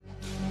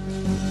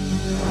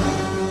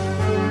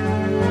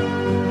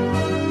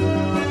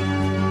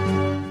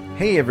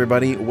Hey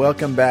everybody,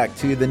 welcome back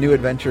to the New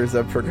Adventures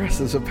of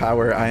Progressives of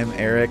Power. I am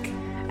Eric.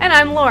 And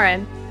I'm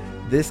Lauren.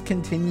 This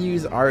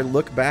continues our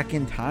look back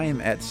in time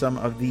at some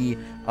of the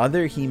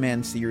other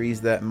He-Man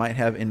series that might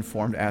have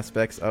informed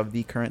aspects of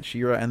the current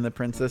She-Ra and the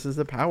Princesses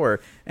of Power.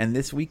 And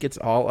this week it's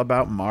all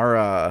about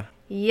Mara.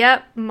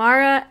 Yep,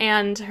 Mara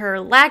and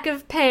her lack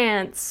of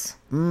pants.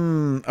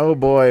 Oh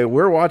boy,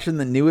 we're watching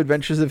the New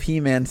Adventures of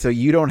He-Man, so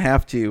you don't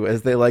have to,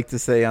 as they like to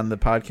say on the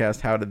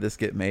podcast, How Did This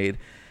Get Made?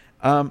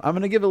 I'm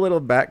going to give a little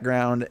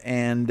background,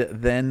 and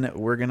then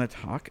we're going to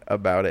talk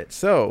about it.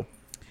 So,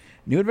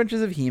 New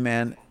Adventures of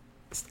He-Man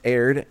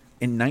aired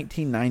in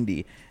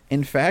 1990.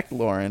 In fact,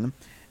 Lauren,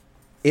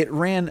 it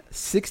ran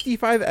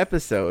 65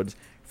 episodes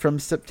from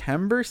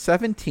September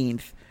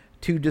 17th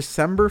to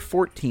December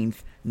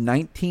 14th,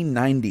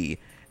 1990.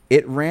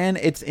 It ran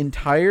its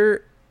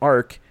entire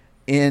arc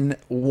in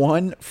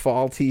one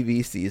fall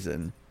TV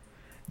season.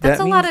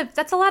 That's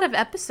a lot of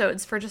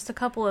episodes for just a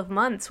couple of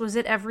months. Was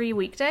it every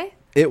weekday?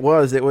 It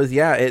was,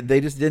 yeah. They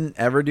just didn't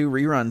ever do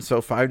reruns, so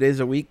 5 days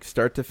a week,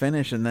 start to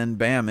finish, and then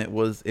bam, it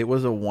was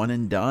a one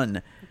and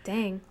done.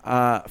 Dang.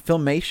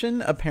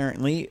 Filmation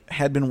apparently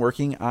had been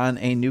working on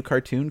a new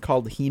cartoon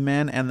called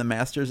He-Man and the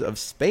Masters of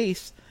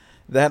Space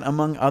that,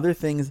 among other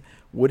things,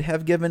 would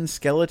have given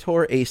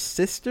Skeletor a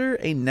sister,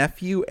 a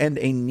nephew, and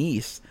a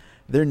niece.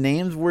 Their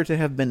names were to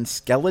have been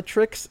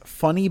Skeletrix,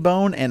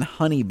 Funnybone, and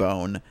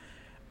Honeybone.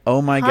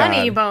 Oh my god.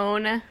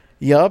 Honeybone.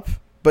 Yup.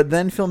 But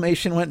then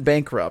Filmation went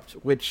bankrupt,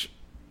 which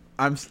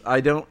I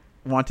don't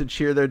want to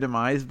cheer their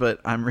demise, but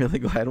I'm really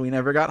glad we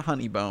never got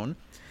Honeybone.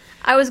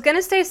 I was going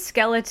to say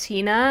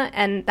Skeletina,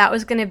 and that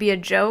was going to be a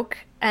joke,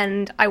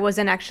 and I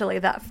wasn't actually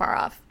that far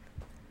off.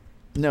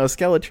 No,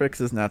 Skeletrix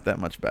is not that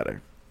much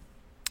better.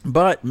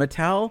 But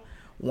Mattel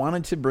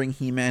wanted to bring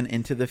He-Man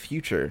into the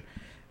future.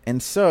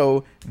 And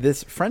so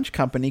this French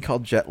company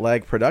called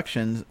Jetlag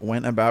Productions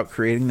went about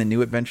creating the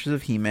New Adventures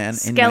of He-Man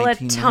in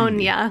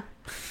 1990.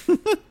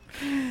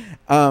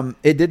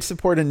 It did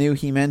support a new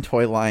He-Man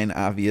toy line,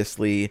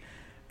 obviously.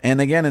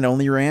 And again, it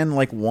only ran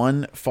like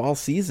one fall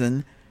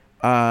season.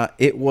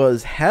 It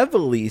was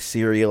heavily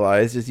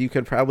serialized, as you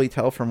could probably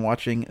tell from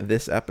watching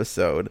this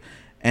episode.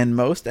 And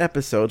most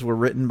episodes were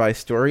written by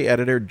story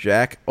editor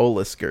Jack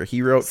Olisker.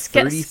 He wrote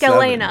 37.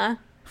 Skelena.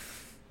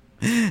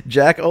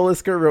 Jack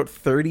Olisker wrote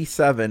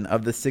 37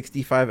 of the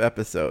 65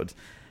 episodes.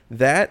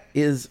 That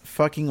is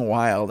fucking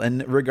wild.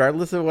 And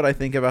regardless of what I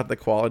think about the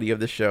quality of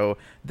the show,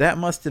 that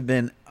must have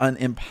been an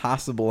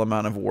impossible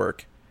amount of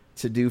work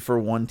to do for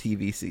one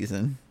TV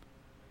season.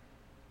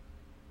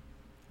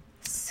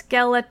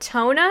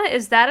 Skeletona?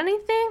 Is that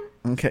anything?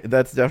 Okay,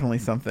 that's definitely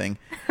something.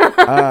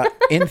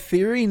 In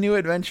theory, New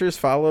Adventures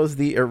follows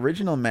the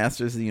original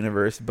Masters of the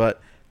Universe,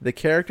 but the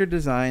character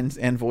designs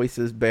and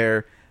voices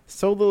bear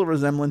so little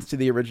resemblance to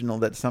the original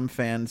that some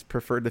fans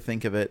prefer to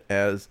think of it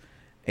as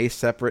a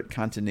separate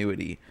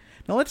continuity.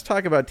 Now let's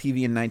talk about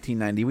TV in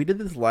 1990. We did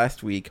this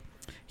last week.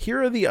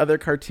 Here are the other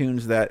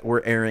cartoons that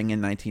were airing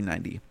in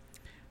 1990.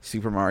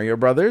 Super Mario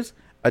Brothers,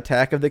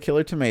 Attack of the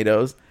Killer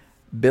Tomatoes,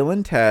 Bill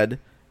and Ted,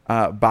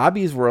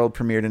 Bobby's World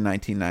premiered in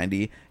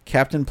 1990,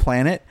 Captain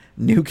Planet,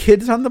 New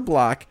Kids on the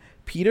Block,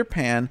 Peter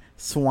Pan,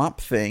 Swamp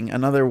Thing,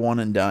 another one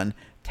and done,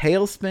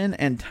 Tailspin,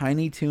 and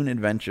Tiny Toon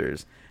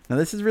Adventures. Now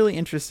this is really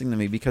interesting to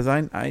me because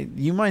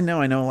you might know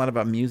I know a lot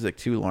about music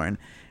too, Lauren.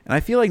 And I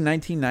feel like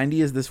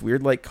 1990 is this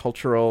weird like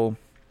cultural,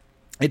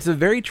 it's a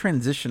very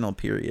transitional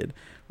period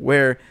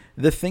where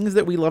the things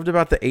that we loved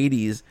about the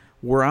 80s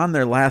were on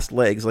their last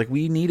legs. Like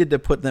we needed to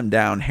put them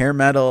down. Hair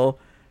metal,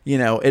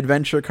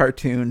 adventure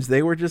cartoons,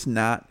 they were just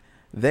not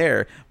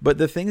there. But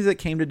the things that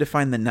came to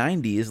define the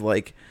 90s,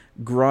 like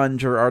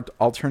grunge or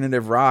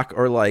alternative rock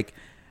or like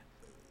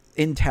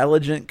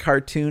intelligent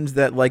cartoons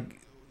that like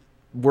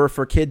were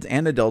for kids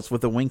and adults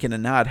with a wink and a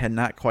nod, had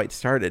not quite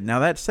started. Now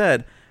that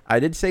said, I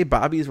did say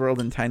Bobby's World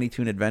and Tiny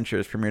Toon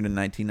Adventures premiered in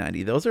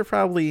 1990. Those are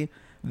probably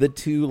the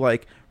two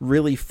like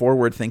really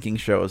forward-thinking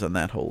shows on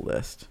that whole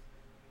list.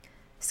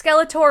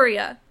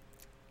 Skeletoria.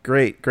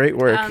 Great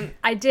work.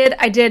 I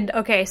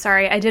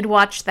did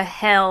watch the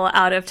hell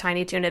out of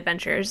Tiny Toon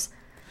Adventures.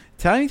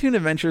 Tiny Toon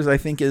Adventures, I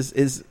think,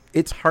 is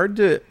it's hard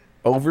to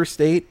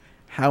overstate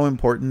how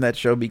important that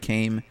show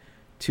became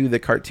to the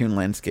cartoon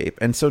landscape.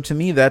 And so to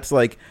me, that's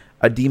like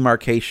a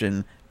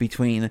demarcation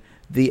between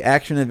the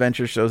action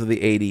adventure shows of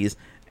the 80s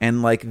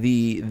and like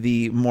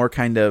the more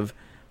kind of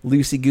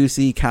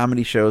loosey-goosey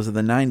comedy shows of the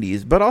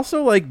 90s. But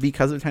also, like,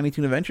 because of Tiny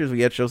Toon Adventures,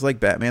 we had shows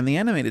like Batman the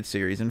Animated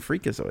Series and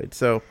Freakazoid.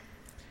 So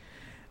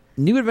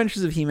New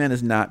Adventures of He-Man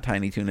is not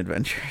Tiny Toon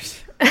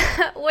Adventures.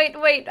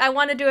 Wait. I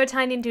want to do a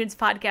Tiny Toons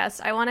podcast.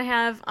 I want to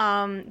have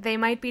They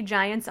Might Be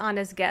Giants on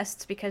as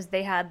guests because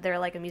they had their,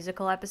 like,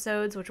 musical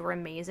episodes, which were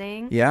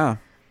amazing. Yeah.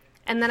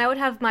 And then I would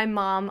have my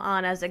mom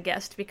on as a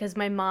guest because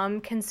my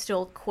mom can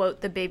still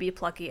quote the Baby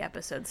Plucky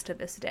episodes to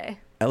this day.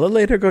 Ella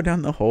later go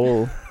down the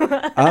hole.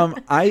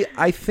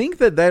 I think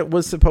that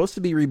was supposed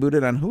to be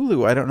rebooted on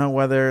Hulu. I don't know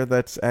whether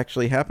that's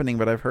actually happening,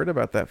 but I've heard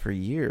about that for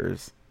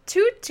years.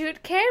 Toot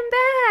Toot came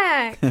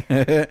back.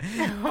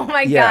 Oh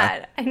my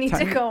god. I need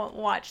to go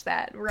watch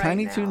that right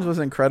Tiny now. Toons was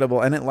incredible,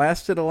 and it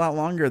lasted a lot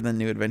longer than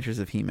New Adventures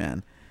of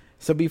He-Man.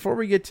 So before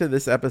we get to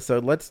this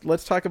episode,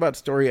 let's talk about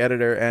story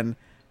editor and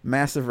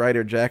massive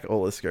writer Jack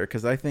Olisker,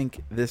 because I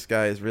think this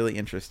guy is really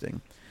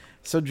interesting.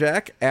 So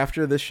Jack,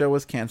 after this show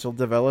was canceled,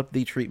 developed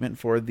the treatment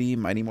for the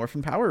Mighty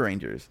Morphin Power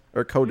Rangers,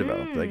 or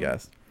co-developed, I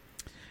guess.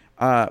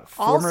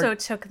 Also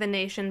took the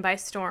nation by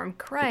storm.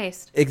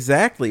 Christ.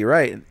 Exactly,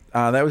 right.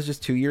 That was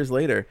just 2 years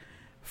later.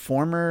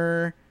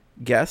 Former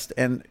guest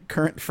and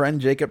current friend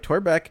Jacob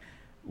Torbeck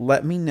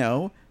let me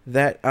know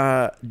that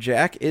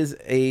Jack is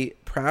a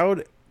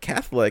proud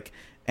Catholic.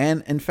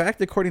 And in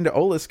fact, according to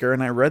Olisker,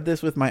 and I read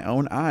this with my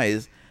own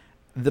eyes,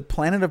 the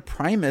planet of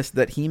Primus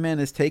that He-Man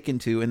is taken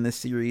to in this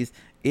series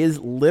is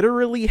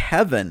literally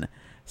heaven.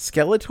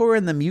 Skeletor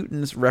and the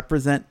mutants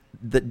represent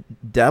the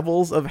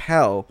devils of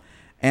hell.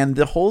 And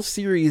the whole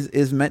series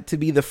is meant to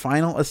be the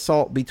final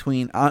assault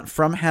between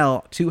from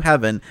hell to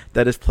heaven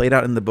that is played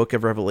out in the Book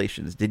of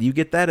Revelations. Did you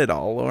get that at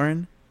all,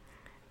 Lauren?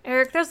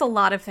 Eric, there's a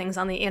lot of things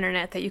on the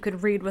internet that you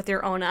could read with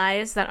your own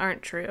eyes that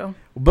aren't true.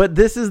 But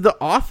this is the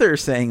author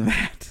saying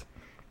that.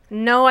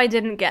 No, I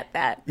didn't get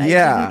that. I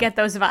didn't get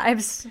those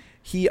vibes.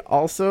 He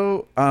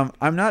also,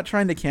 I'm not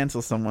trying to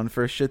cancel someone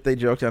for shit they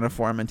joked on a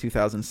forum in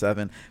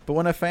 2007, but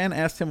when a fan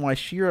asked him why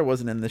She-Ra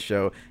wasn't in the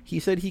show, he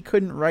said he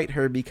couldn't write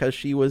her because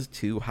she was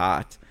too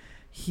hot.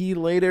 He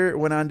later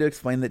went on to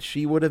explain that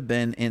she would have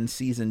been in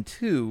season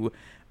 2,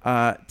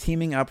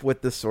 teaming up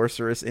with the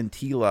sorceress and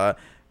Tila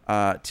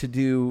to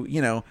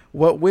do,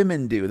 what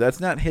women do. That's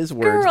not his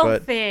words,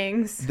 but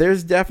things.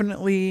 There's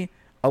definitely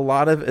a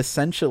lot of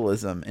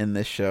essentialism in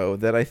this show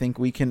that I think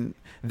we can...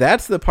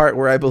 That's the part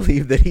where I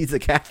believe that he's a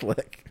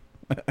Catholic.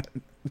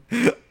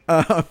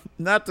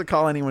 Not to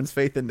call anyone's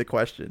faith into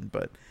question,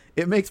 but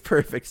it makes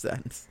perfect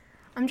sense.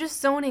 I'm just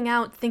zoning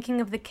out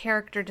thinking of the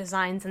character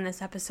designs in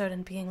this episode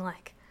and being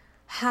like,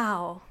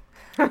 how?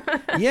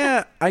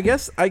 Yeah, I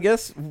guess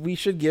we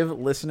should give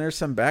listeners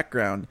some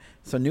background.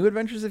 So New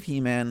Adventures of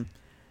He-Man,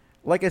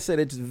 like I said,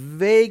 it's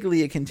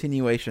vaguely a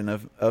continuation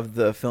of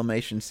the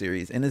Filmation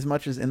series, in as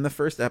much as in the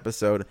first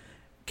episode,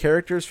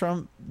 characters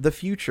from the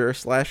future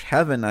 /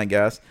 heaven, I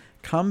guess,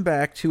 come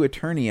back to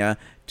Eternia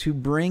to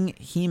bring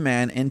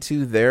He-Man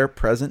into their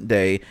present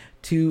day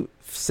to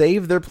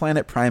save their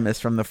planet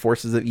Primus from the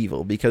forces of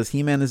evil, because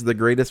He-Man is the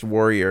greatest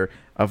warrior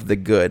of the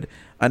good.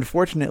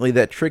 Unfortunately,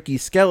 that tricky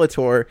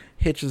Skeletor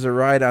hitches a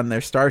ride on their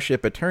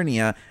starship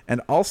Eternia and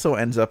also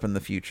ends up in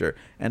the future.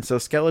 And so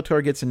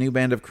Skeletor gets a new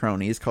band of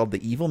cronies called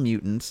the Evil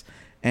Mutants,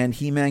 and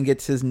He-Man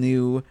gets his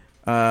new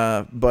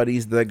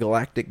buddies, the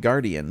Galactic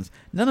Guardians.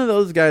 None of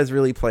those guys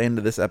really play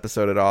into this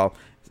episode at all,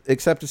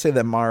 except to say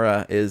that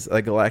Mara is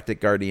a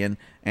Galactic Guardian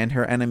and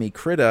her enemy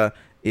Krita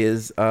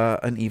is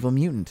an evil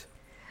mutant.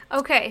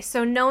 Okay,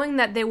 so knowing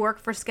that they work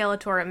for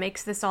Skeletor, it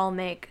makes this all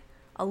make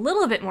a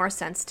little bit more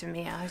sense to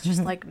me. I was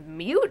just like,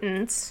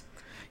 mutants?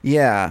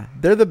 Yeah,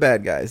 they're the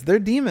bad guys. They're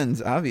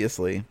demons,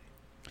 obviously.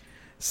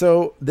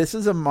 So this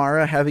is a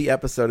Mara-heavy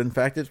episode. In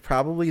fact, it's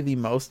probably the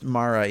most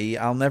Mara-y.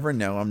 I'll never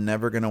know. I'm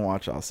never going to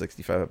watch all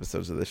 65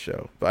 episodes of this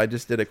show. But I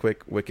just did a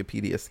quick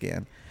Wikipedia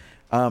scan.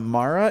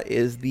 Mara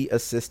is the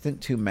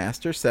assistant to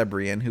Master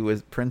Sebrian, who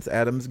is Prince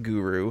Adam's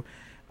guru.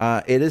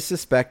 It is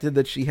suspected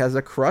that she has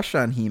a crush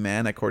on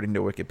He-Man, according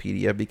to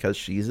Wikipedia, because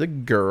she's a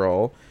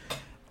girl.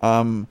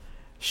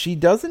 She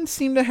doesn't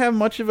seem to have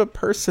much of a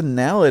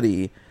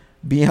personality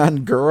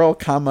beyond girl,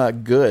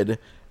 good.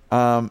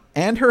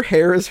 And her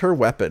hair is her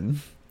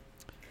weapon.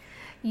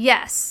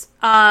 Yes.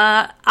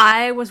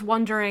 I was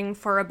wondering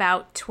for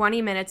about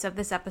 20 minutes of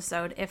this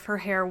episode if her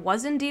hair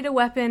was indeed a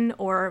weapon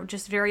or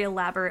just very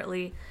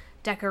elaborately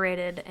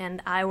decorated, and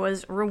I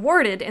was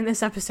rewarded in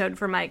this episode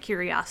for my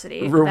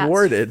curiosity.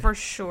 Rewarded? That's for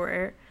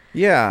sure.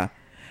 Yeah.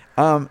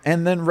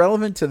 And then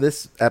relevant to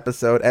this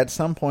episode, at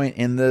some point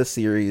in the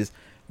series,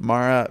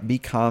 Mara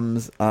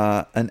becomes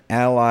an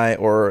ally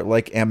or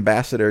like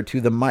ambassador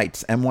to the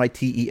Mites,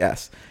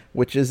 M-Y-T-E-S,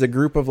 which is a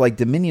group of like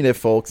diminutive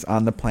folks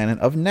on the planet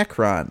of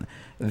Necron.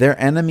 Their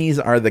enemies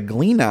are the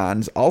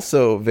Glenons,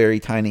 also very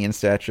tiny in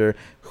stature,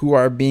 who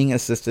are being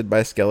assisted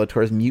by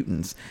Skeletor's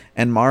mutants.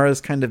 And Mara's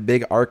kind of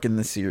big arc in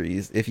the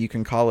series, if you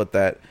can call it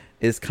that,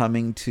 is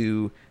coming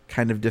to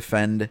kind of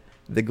defend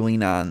the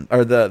Glenon,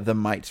 or the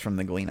Mites from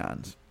the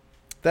Glenons.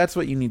 That's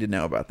what you need to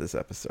know about this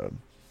episode,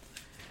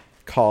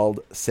 called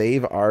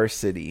Save Our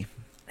City.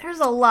 There's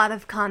a lot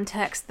of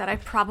context that I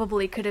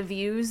probably could have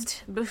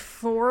used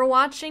before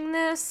watching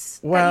this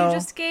that you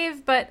just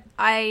gave, but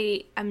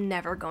I am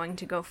never going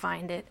to go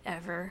find it,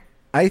 ever.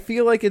 I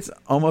feel like it's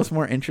almost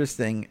more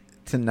interesting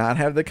to not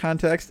have the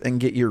context and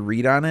get your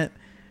read on it.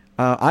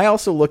 I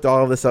also looked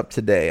all of this up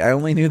today. I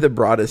only knew the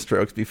broadest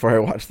strokes before I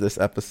watched this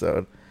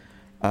episode.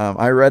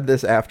 I read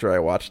this after I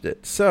watched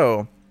it.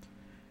 So,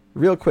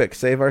 real quick,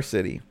 Save Our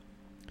City.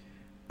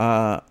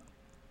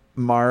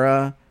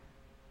 Mara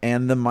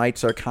and the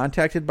Mites are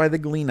contacted by the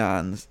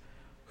Glenons,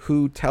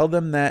 who tell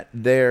them that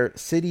their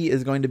city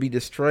is going to be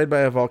destroyed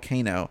by a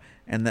volcano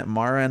and that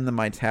Mara and the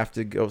Mites have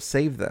to go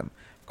save them.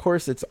 Of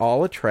course, it's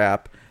all a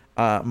trap.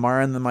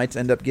 Mara and the mites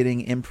end up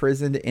getting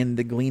imprisoned in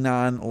the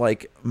Gleanon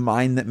like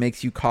mine that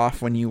makes you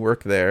cough when you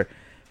work there.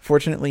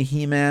 Fortunately,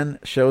 He-Man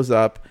shows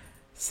up,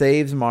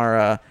 saves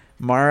Mara.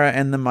 Mara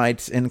and the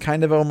mites, in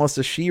kind of almost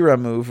a She-Ra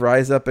move,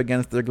 rise up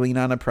against their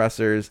Gleanon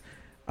oppressors,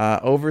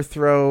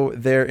 overthrow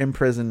their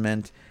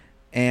imprisonment,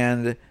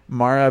 and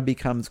Mara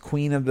becomes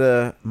queen of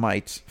the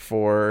mites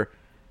for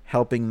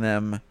helping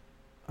them,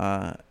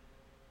 I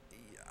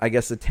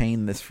guess,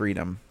 attain this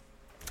freedom.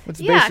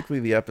 It's basically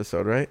the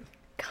episode, right?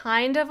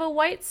 Kind of a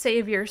white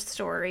savior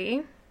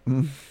story,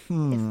 if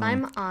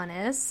I'm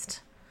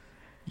honest.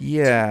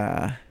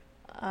 Yeah.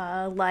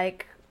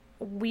 Like,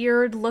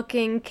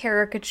 weird-looking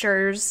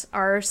caricatures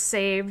are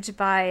saved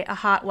by a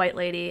hot white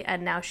lady,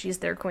 and now she's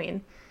their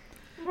queen.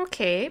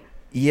 Okay.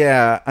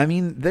 Yeah, I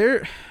mean,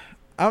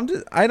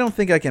 I don't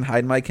think I can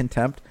hide my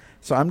contempt,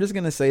 so I'm just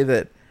gonna say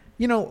that,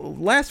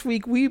 last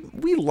week we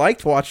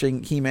liked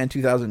watching He-Man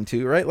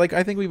 2002, right? Like,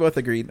 I think we both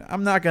agreed.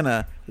 I'm not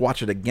gonna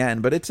watch it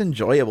again, but it's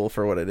enjoyable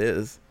for what it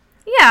is.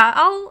 Yeah,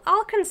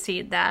 I'll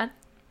concede that.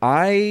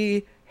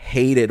 I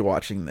hated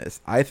watching this.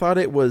 I thought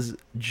it was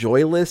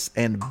joyless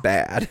and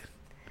bad.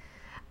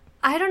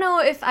 I don't know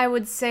if I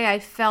would say I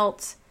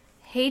felt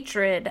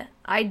hatred.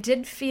 I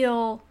did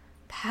feel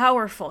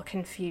powerful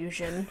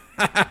confusion.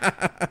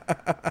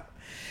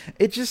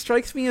 It just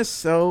strikes me as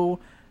so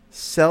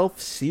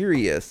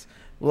self-serious.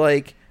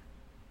 Like,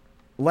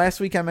 last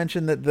week I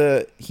mentioned that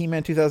the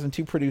He-Man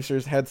 2002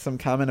 producers had some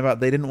comment about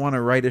they didn't want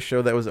to write a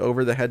show that was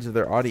over the heads of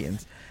their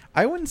audience.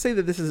 I wouldn't say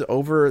that this is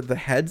over the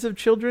heads of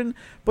children,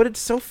 but it's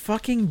so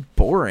fucking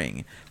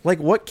boring. Like,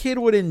 what kid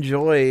would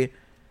enjoy...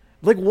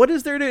 Like, what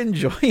is there to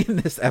enjoy in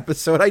this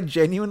episode? I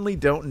genuinely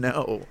don't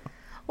know.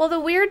 Well, the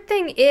weird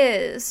thing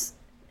is,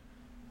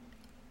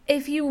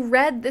 if you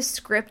read the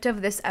script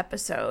of this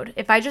episode,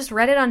 if I just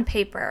read it on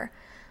paper,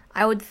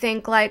 I would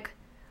think, like,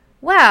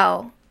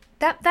 wow,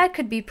 that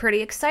could be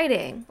pretty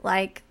exciting.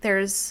 Like,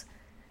 there's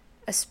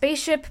a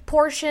spaceship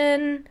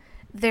portion,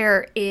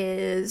 there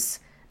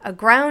is a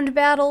ground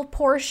battle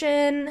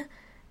portion,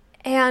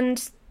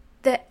 and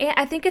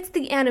I think it's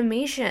the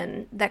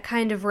animation that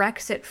kind of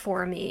wrecks it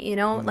for me,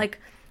 Like,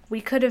 we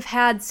could have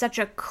had such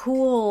a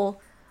cool,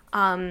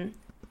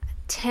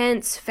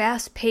 tense,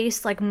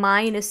 fast-paced, like,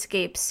 mine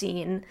escape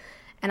scene,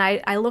 and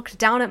I looked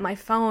down at my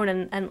phone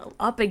and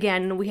up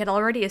again, we had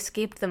already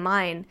escaped the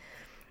mine.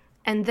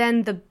 And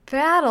then the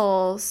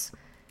battles,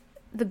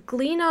 the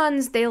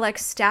Gleanons, they, like,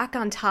 stack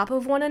on top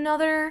of one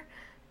another,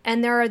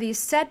 and there are these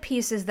set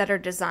pieces that are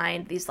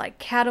designed, these, like,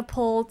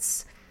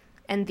 catapults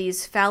and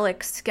these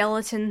phallic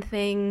skeleton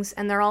things,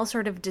 and they're all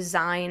sort of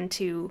designed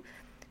to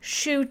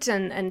shoot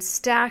and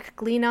stack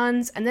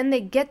Gleanons, and then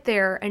they get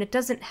there, and it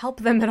doesn't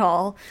help them at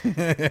all.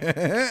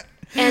 And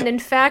in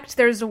fact,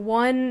 there's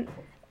one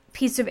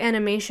piece of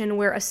animation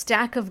where a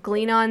stack of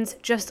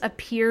Gleanons just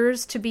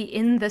appears to be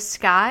in the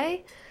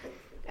sky,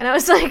 and I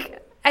was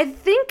like, I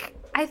think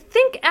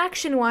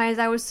action-wise,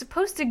 I was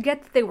supposed to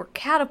get that they were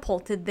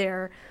catapulted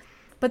there,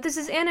 but this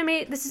is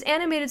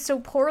animated so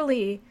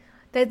poorly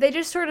that they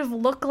just sort of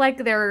look like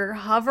they're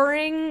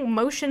hovering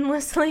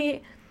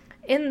motionlessly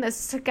in the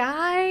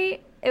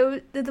sky.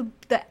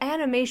 The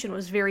animation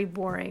was very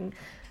boring.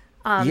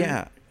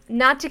 Yeah.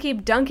 Not to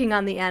keep dunking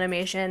on the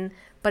animation,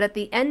 but at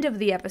the end of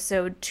the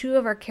episode, two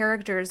of our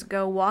characters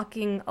go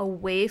walking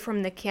away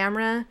from the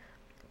camera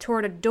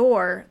toward a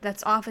door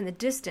that's off in the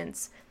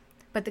distance.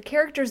 But the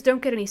characters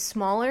don't get any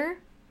smaller.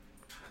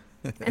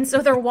 And so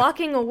they're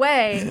walking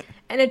away,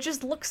 and it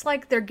just looks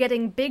like they're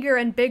getting bigger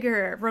and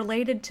bigger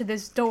related to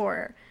this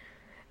door.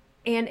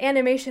 And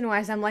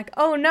animation-wise, I'm like,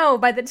 oh no,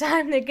 by the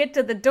time they get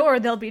to the door,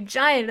 they'll be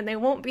giant and they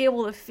won't be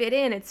able to fit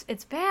in.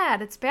 It's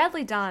bad. It's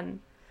badly done.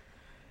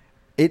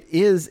 It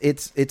is.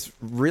 It's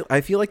real.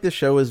 I feel like the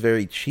show is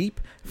very cheap.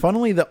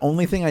 Funnily, the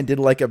only thing I did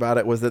like about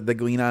it was that the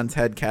Gleanons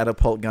had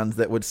catapult guns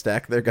that would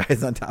stack their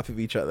guys on top of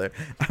each other.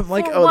 I'm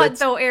like, for oh, what that's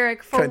though,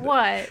 Eric? For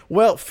what?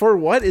 Well, for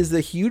what is the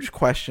huge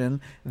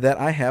question that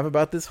I have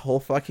about this whole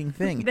fucking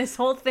thing. This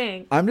whole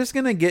thing. I'm just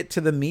gonna get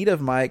to the meat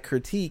of my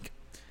critique.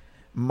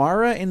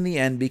 Mara, in the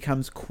end,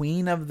 becomes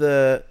queen of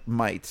the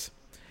mites.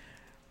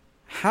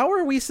 How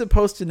are we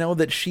supposed to know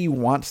that she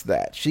wants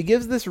that? She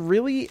gives this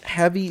really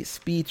heavy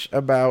speech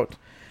about,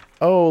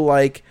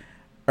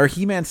 or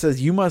He-Man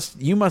says, you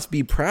must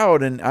be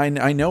proud, and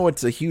I know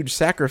it's a huge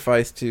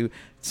sacrifice to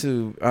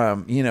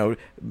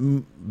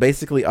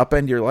basically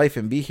upend your life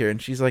and be here.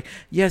 And she's like,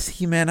 yes,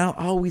 He-Man, I'll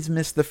always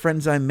miss the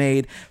friends I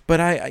made, but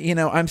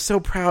I'm so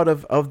proud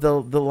of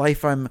the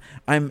life I'm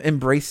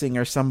embracing,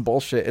 or some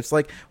bullshit. It's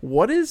like,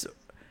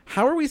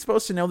 how are we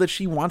supposed to know that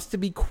she wants to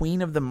be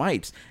queen of the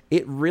mites?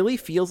 It really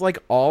feels like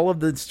all of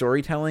the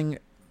storytelling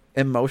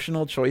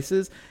emotional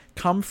choices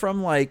come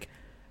from, like,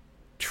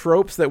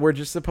 tropes that we're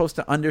just supposed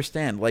to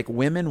understand. Like,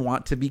 women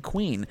want to be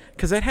queen.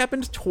 Because that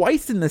happens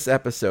twice in this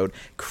episode.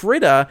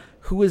 Krita,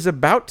 who is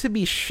about to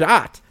be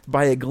shot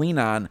by a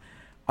Gleanon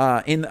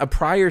in a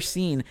prior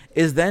scene,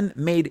 is then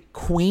made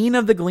queen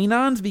of the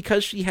Gleanons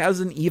because she has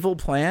an evil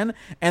plan,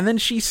 and then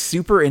she's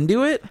super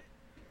into it.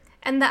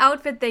 And the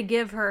outfit they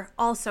give her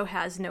also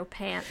has no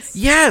pants.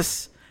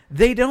 Yes!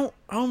 They don't.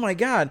 Oh my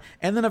god!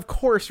 And then of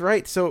course,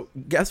 right? So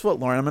guess what,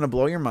 Lauren? I'm going to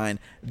blow your mind.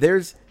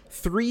 There's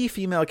 3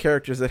 female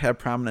characters that have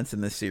prominence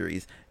in this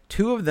series.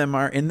 2 of them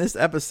are in this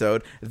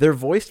episode. They're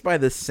voiced by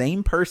the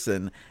same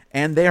person,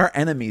 and they are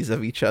enemies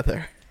of each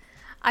other.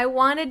 I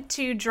wanted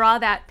to draw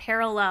that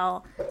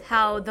parallel,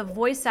 how the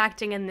voice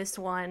acting in this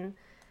one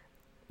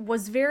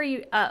was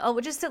very,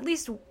 just at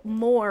least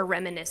more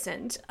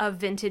reminiscent of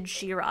vintage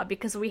She-Ra,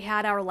 because we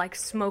had our, like,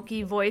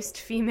 smoky-voiced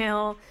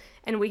female,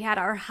 and we had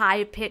our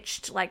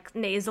high-pitched, like,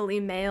 nasally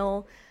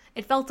male.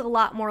 It felt a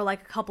lot more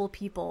like a couple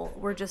people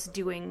were just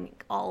doing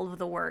all of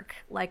the work,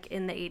 like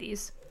in the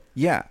 80s.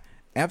 Yeah,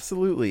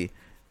 absolutely.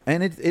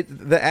 And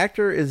the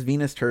actor is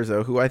Venus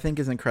Terzo, who I think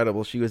is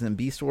incredible. She was in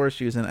Beast Wars.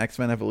 She was in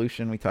X-Men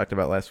Evolution, we talked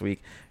about last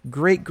week.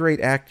 Great, great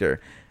actor.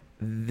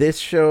 This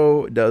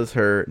show does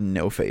her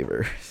no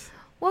favors.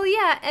 Well,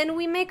 yeah, and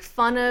we make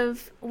fun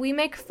of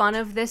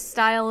this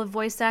style of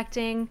voice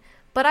acting,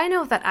 but I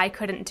know that I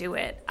couldn't do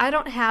it. I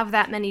don't have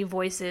that many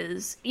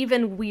voices,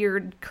 even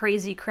weird,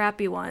 crazy,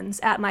 crappy ones,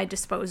 at my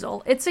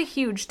disposal. It's a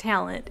huge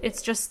talent.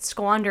 It's just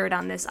squandered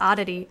on this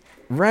oddity.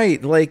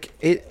 Right, like,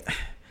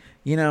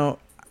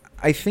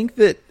 I think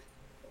that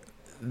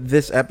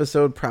this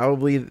episode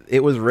probably,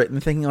 it was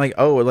written thinking like,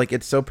 oh, like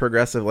it's so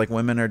progressive, like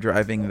women are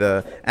driving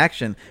the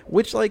action,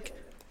 which like,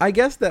 I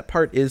guess that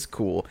part is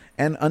cool.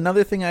 And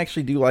another thing I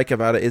actually do like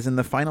about it is in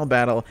the final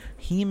battle,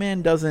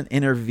 He-Man doesn't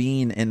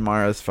intervene in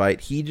Mara's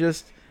fight. He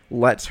just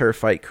lets her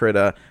fight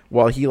Krita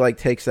while he like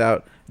takes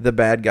out the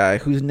bad guy,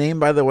 whose name,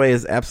 by the way,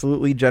 is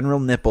absolutely General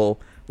Nipple.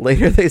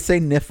 Later they say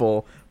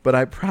Niffle, but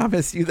I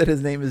promise you that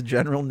his name is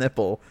General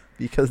Nipple,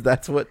 because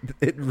that's what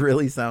it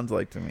really sounds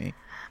like to me.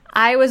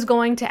 I was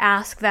going to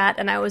ask that,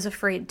 and I was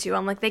afraid to.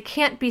 I'm like, they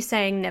can't be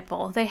saying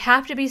nipple. They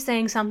have to be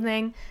saying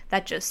something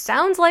that just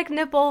sounds like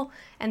nipple,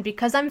 and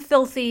because I'm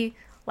filthy,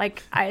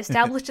 like I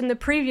established in the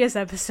previous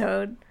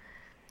episode,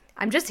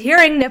 I'm just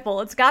hearing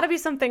nipple. It's got to be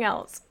something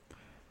else.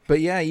 But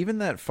yeah, even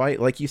that fight,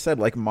 like you said,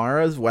 like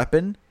Mara's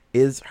weapon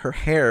is her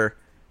hair,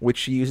 which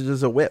she uses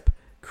as a whip.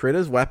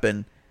 Krita's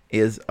weapon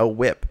is a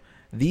whip.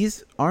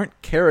 These aren't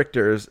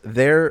characters.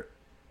 They're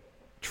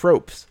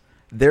tropes.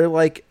 They're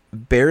like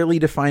barely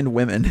defined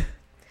women.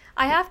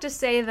 I have to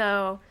say,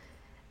 though,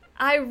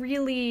 I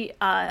really,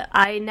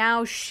 I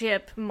now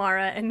ship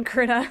Mara and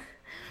Krita.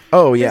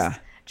 Oh, yeah.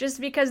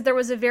 Just because there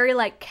was a very,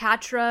 like,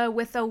 Catra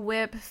with a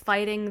whip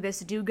fighting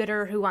this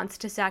do-gooder who wants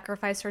to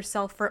sacrifice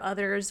herself for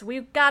others. We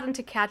got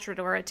into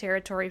Catradora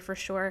territory for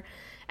sure.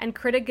 And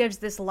Krita gives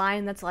this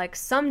line that's like,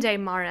 someday,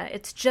 Mara,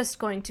 it's just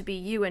going to be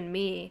you and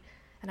me.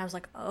 And I was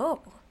like,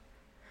 oh.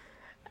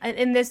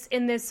 In this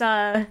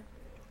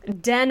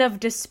den of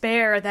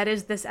despair that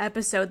is this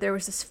episode, there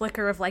was this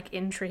flicker of like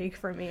intrigue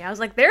for me. I was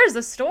like, there's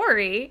a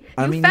story.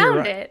 You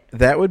found it.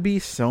 That would be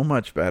so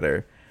much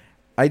better.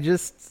 I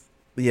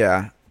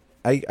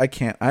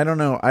can't. I don't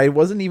know. I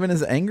wasn't even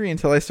as angry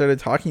until I started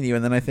talking to you,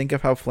 and then I think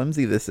of how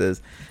flimsy this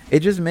is.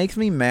 It just makes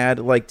me mad,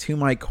 like, to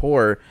my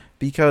core,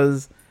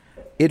 because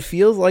it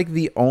feels like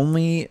the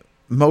only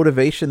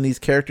motivation these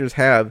characters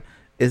have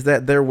is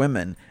that they're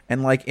women.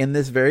 And like in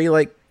this very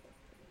like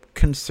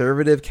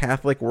conservative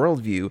Catholic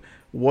worldview,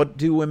 what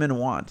do women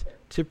want?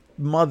 To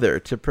mother,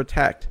 to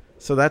protect.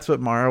 So that's what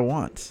Mara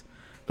wants.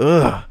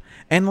 Ugh.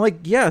 And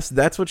like, yes,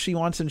 that's what she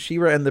wants in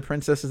She-Ra and the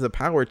Princesses of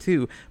Power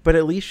too, but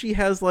at least she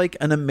has like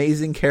an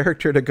amazing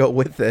character to go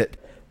with it.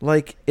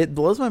 Like, it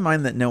blows my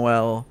mind that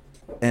Noelle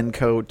and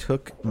co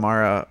took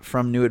Mara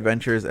from New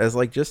Adventures as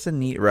like just a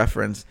neat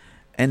reference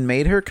and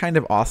made her kind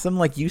of awesome.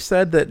 Like you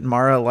said that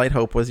Mara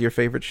Lighthope was your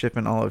favorite ship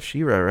in all of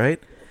She-Ra,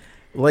 right?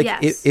 Like,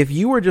 yes. if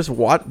you were just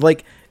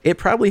like, it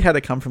probably had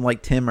to come from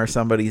like Tim or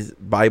somebody's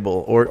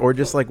Bible or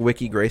just like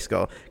Wiki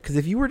Grayskull. Because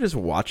if you were just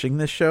watching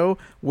this show,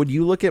 would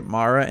you look at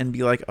Mara and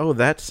be like, oh,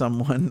 that's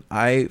someone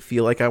I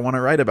feel like I want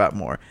to write about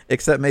more?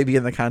 Except maybe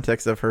in the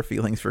context of her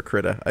feelings for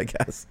Krita, I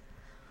guess.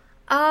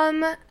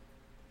 I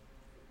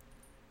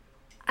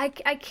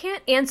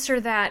can't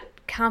answer that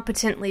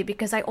competently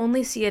because I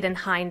only see it in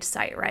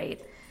hindsight,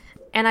 right?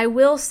 And I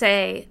will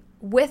say,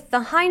 with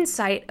the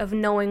hindsight of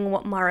knowing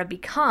what Mara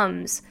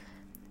becomes,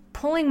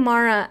 pulling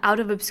Mara out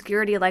of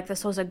obscurity like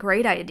this was a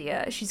great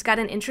idea. She's got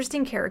an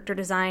interesting character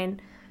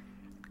design.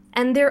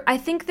 And I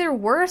think there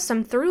were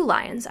some through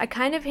lines. I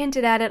kind of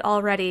hinted at it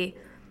already.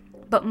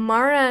 But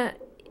Mara,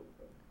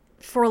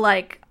 for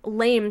like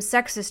lame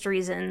sexist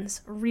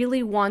reasons,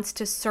 really wants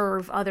to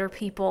serve other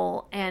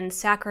people and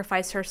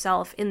sacrifice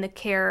herself in the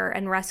care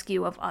and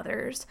rescue of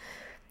others.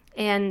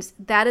 And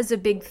that is a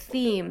big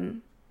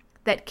theme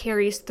that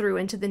carries through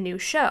into the new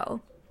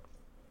show.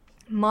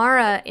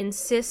 Mara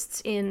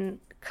insists in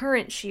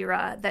current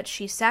She-Ra that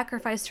she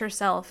sacrificed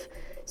herself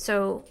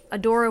so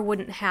Adora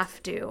wouldn't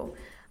have to.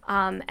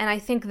 And I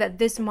think that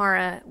this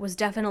Mara was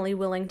definitely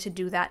willing to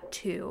do that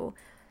too.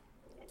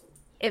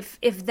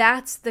 If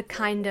that's the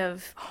kind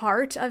of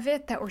heart of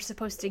it that we're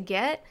supposed to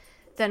get,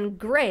 then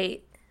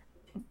great.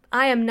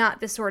 I am not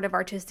the sort of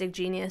artistic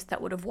genius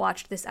that would have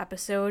watched this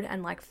episode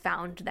and like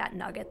found that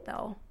nugget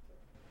though.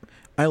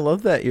 I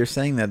love that you're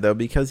saying that though,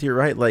 because you're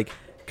right. Like,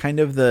 kind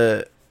of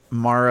the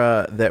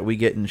Mara that we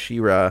get in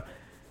She-Ra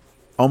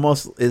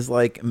almost is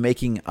like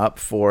making up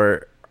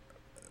for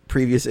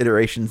previous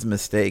iterations'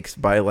 mistakes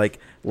by like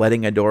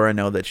letting Adora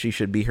know that she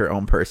should be her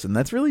own person.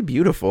 That's really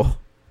beautiful.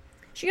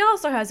 She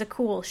also has a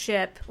cool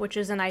ship, which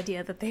is an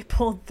idea that they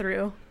pulled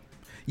through.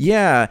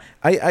 Yeah,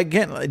 I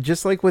again,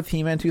 just like with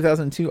He-Man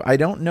 2002, I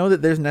don't know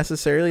that there's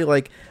necessarily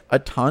like a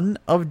ton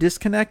of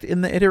disconnect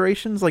in the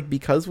iterations, like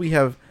because we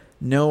have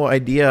no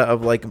idea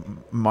of like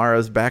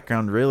Mara's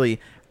background really.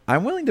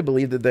 I'm willing to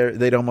believe that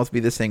they'd almost be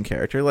the same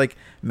character. Like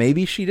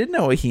maybe she did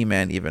know a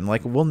He-Man even.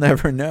 Like we'll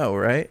never know,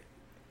 right?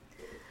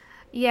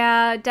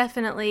 Yeah,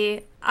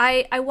 definitely.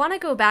 I want to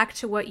go back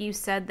to what you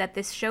said, that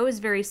this show is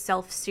very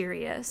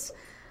self-serious.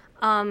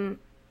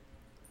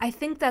 I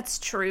think that's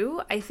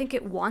true. I think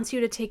it wants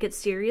you to take it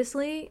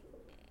seriously.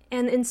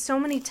 And in so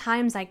many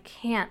times I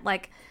can't.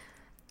 Like,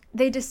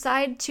 they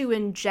decide to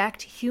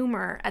inject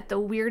humor at the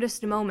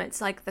weirdest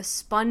moments, like the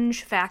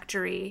sponge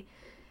factory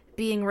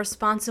being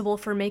responsible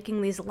for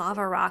making these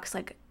lava rocks.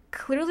 Like,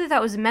 clearly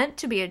that was meant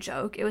to be a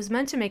joke. It was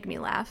meant to make me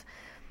laugh.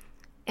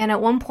 And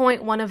at one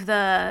point, one of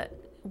the...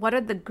 What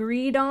are the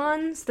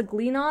Greedons? The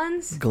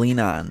Glenons?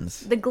 Glenons.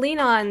 The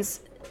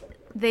Glenons,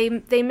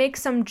 they make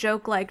some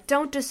joke like,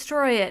 don't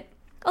destroy it.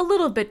 A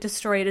little bit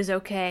destroy it is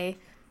okay.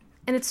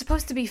 And it's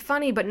supposed to be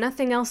funny, but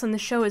nothing else in the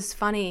show is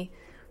funny.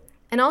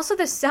 And also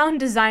the sound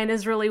design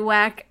is really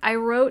whack. I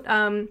wrote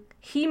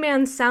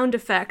He-Man sound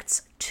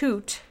effects,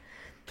 toot.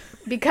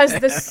 Because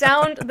the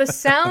sound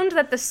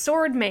that the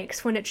sword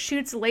makes when it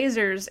shoots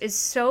lasers is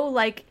so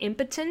like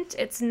impotent.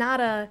 It's not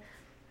a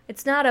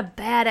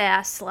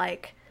badass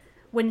like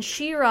when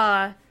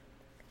She-Ra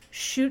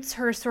shoots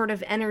her sort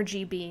of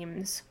energy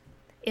beams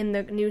in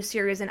the new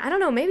series, and I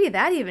don't know, maybe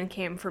that even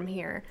came from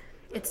here.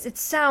 It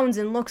sounds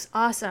and looks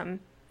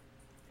awesome.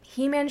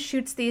 He-Man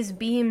shoots these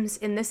beams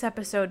in this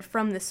episode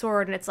from the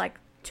sword, and it's like,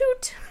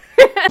 toot!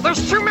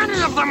 There's too many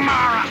of them,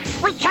 Mara!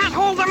 We can't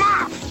hold them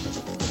off!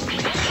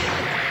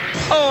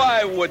 Oh,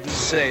 I wouldn't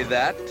say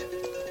that.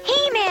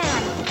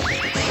 He-Man!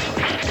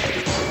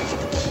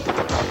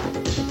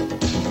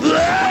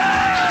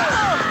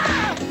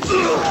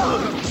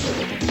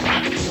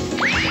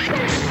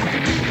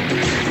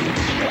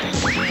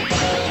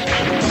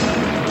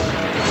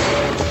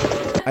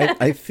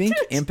 I think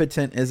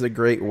impotent is a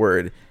great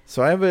word.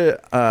 So I have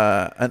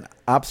an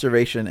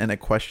observation and a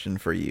question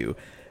for you.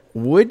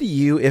 Would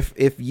you,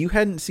 if you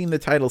hadn't seen the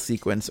title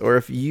sequence, or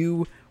if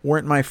you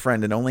weren't my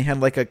friend and only had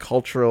like a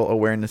cultural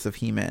awareness of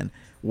He-Man,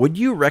 would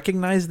you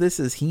recognize this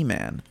as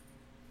He-Man?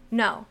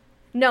 No,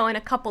 in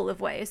a couple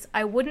of ways.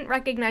 I wouldn't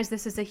recognize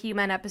this as a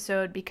He-Man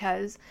episode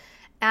because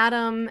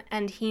Adam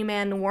and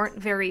He-Man weren't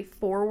very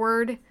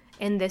forward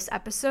in this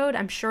episode.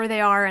 I'm sure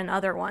they are in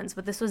other ones,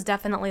 but this was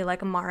definitely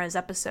like Mara's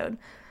episode.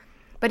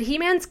 But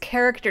He-Man's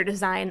character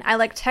design, I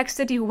like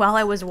texted you while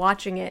I was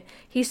watching it.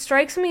 He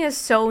strikes me as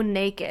so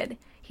naked.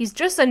 He's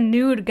just a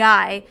nude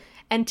guy,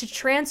 and to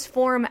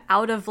transform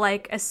out of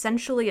like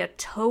essentially a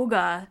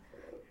toga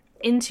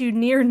into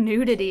near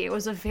nudity, it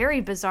was a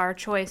very bizarre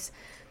choice.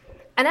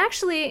 And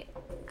actually,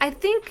 I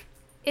think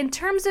in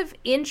terms of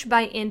inch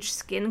by inch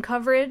skin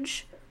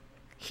coverage,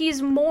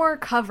 he's more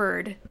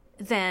covered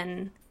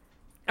than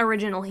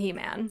original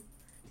He-Man.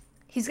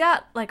 He's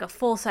got like a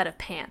full set of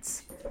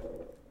pants,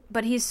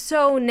 but he's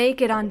so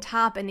naked on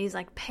top, and he's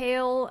like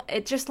pale.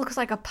 It just looks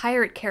like a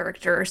pirate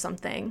character or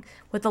something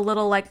with a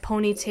little like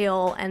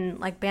ponytail and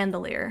like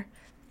bandolier.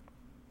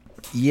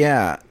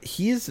 Yeah,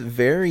 he's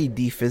very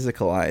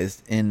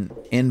dephysicalized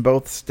in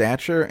both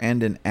stature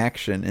and in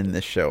action in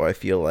this show, I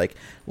feel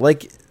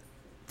like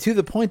to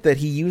the point that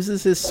he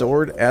uses his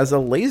sword as a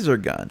laser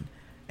gun,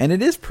 and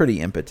it is pretty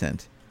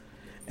impotent.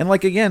 And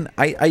like again,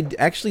 I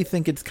actually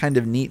think it's kind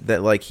of neat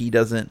that like he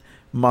doesn't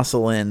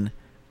muscle in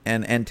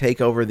and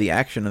take over the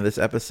action of this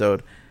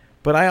episode,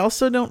 but I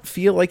also don't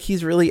feel like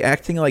he's really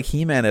acting like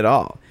He-Man at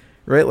all,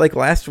 right? Like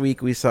last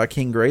week we saw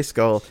King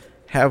Grayskull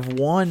have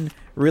one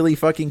really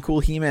fucking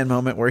cool He-Man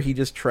moment where he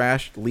just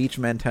trashed Leech,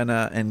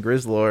 Mantenna, and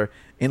Grizzlor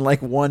in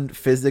like one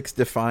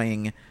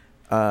physics-defying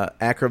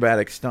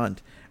acrobatic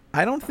stunt.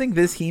 I don't think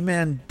this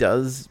He-Man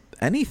does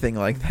anything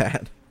like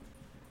that.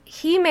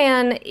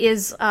 He-Man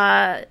is,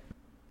 I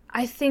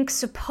think,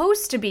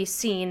 supposed to be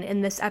seen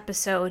in this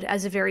episode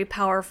as a very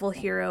powerful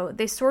hero.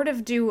 They sort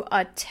of do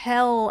a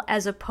tell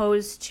as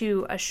opposed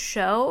to a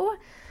show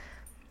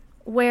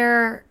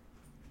where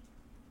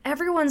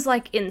everyone's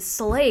like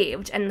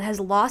enslaved and has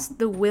lost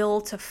the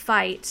will to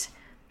fight,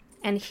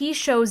 and he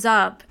shows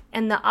up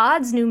and the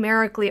odds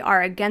numerically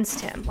are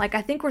against him. Like,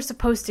 I think we're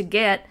supposed to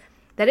get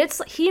that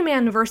it's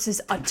He-Man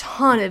versus a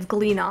ton of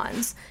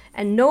Glenons,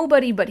 and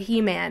nobody but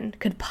He-Man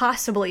could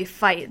possibly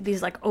fight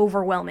these like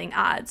overwhelming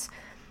odds.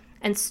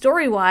 And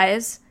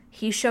story-wise,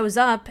 he shows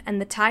up and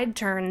the tide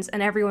turns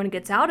and everyone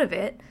gets out of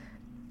it.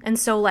 And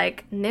so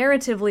like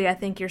narratively, I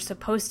think you're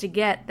supposed to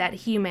get that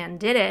He-Man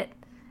did it,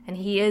 and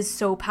he is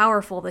so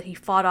powerful that he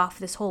fought off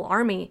this whole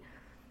army.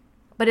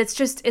 But it's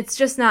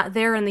just not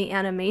there in the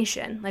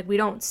animation. Like, we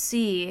don't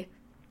see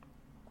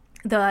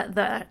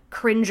the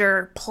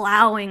Cringer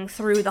plowing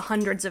through the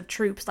hundreds of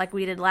troops like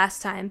we did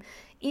last time.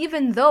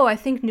 even though I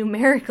think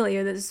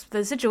numerically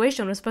the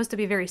situation was supposed to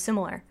be very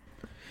similar.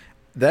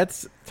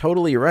 That's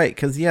totally right.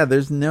 Because, yeah,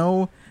 there's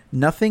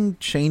nothing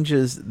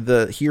changes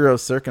the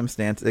hero's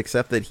circumstance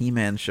except that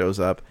He-Man shows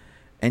up.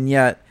 And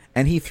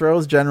he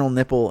throws General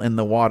Nipple in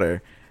the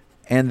water.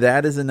 And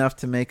that is enough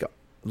to make,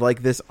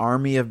 like, this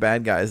army of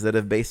bad guys that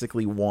have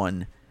basically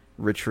won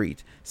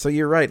retreat. So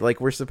you're right.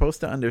 Like, we're supposed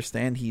to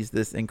understand he's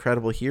this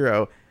incredible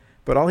hero.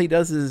 But all he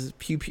does is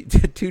pew pew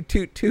toot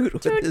toot toot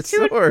with his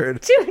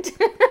sword. Toot.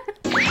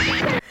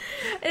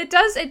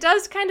 It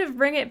does kind of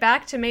bring it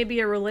back to maybe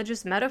a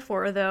religious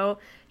metaphor, though.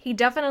 He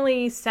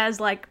definitely says,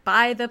 like,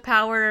 by the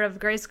power of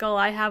Grayskull,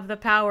 I have the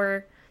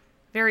power,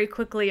 very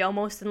quickly,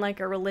 almost in like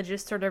a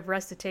religious sort of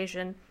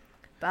recitation.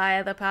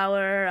 By the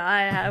power,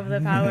 I have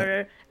the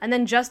power. And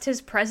then just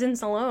his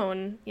presence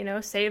alone,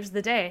 saves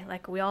the day.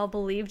 Like, we all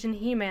believed in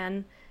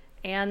He-Man,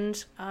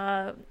 and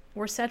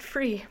we're set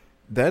free.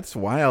 That's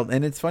wild.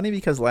 And it's funny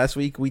because last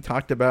week we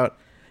talked about,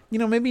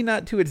 maybe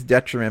not to its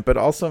detriment, but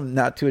also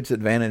not to its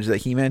advantage, that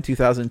He-Man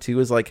 2002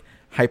 is like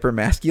hyper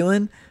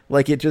masculine.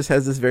 Like, it just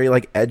has this very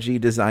like edgy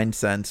design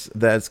sense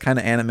that's kind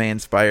of anime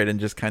inspired and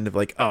just kind of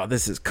like, oh,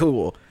 this is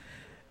cool.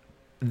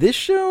 This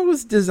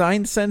show's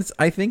design sense,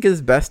 I think,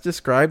 is best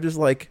described as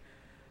like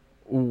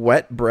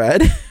wet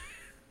bread.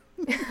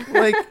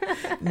 Like,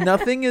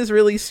 nothing is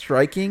really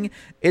striking.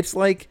 It's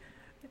like,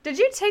 did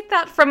you take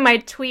that from my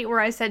tweet where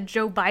I said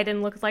Joe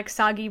Biden looked like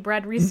soggy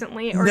bread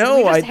recently? Or no,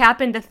 did we just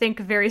happen to think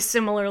very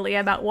similarly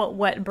about what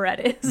wet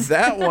bread is?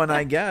 That one,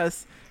 I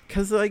guess.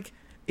 Because, like,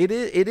 it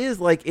is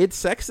like,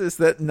 it's sexist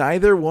that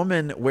neither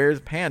woman wears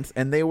pants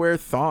and they wear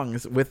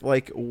thongs with,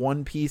 like,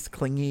 one-piece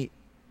clingy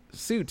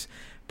suits.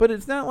 But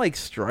it's not, like,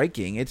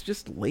 striking. It's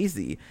just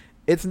lazy.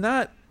 It's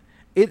not...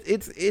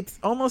 It's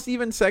almost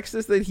even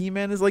sexist that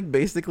He-Man is, like,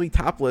 basically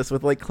topless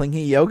with, like,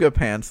 clingy yoga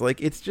pants. Like,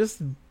 it's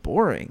just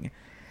boring.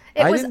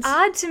 It was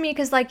odd to me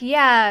because, like,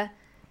 yeah,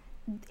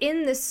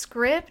 in the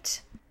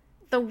script,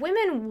 the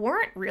women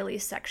weren't really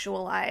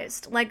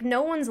sexualized. Like,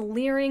 no one's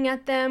leering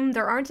at them.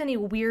 There aren't any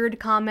weird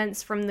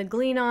comments from the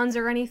Gleanons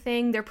or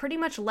anything. They're pretty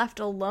much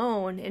left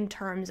alone in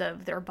terms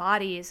of their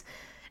bodies.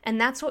 And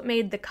that's what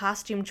made the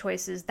costume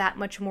choices that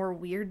much more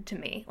weird to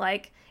me.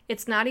 Like,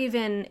 it's not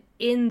even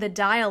in the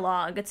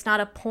dialogue. It's not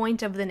a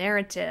point of the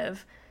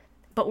narrative.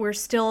 But we're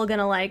still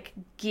gonna, like,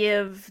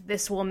 give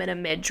this woman a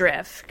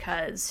midriff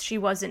because she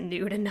wasn't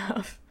nude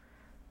enough.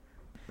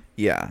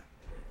 Yeah.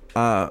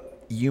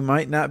 You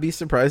might not be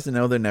surprised to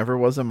know there never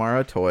was a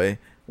Mara toy.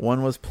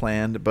 One was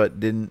planned but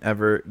didn't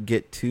ever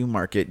get to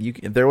market.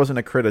 There wasn't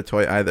a Krita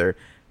toy either.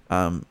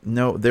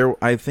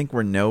 I think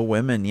were no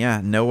women. Yeah,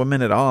 no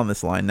women at all on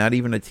this line. Not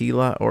even a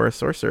Tila or a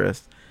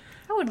Sorceress.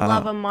 I would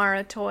love a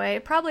Mara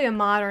toy. Probably a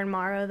modern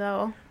Mara,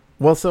 though.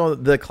 Well, so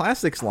the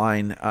Classics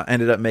line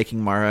ended up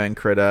making Mara and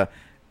Krita,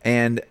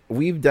 and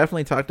we've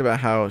definitely talked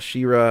about how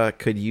She-Ra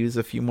could use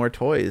a few more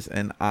toys,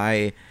 and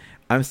I'm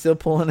still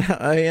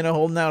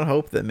holding out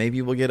hope that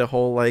maybe we'll get a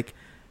whole, like,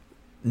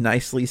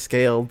 nicely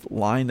scaled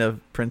line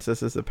of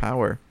Princesses of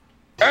Power.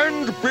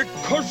 And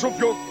because of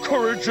your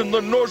courage in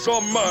the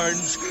Nozar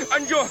mines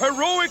and your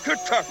heroic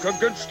attack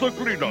against the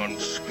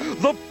Gleanons,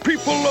 the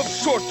people of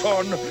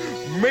Sorton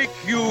make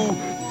you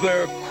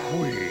their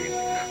queen.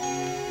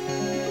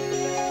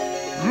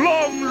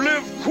 Long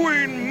live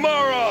Queen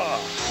Mara!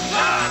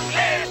 Long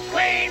live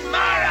Queen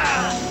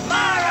Mara!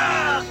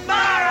 Mara!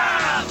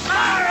 Mara!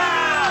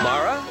 Mara!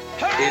 Mara,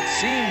 it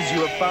seems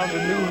you have found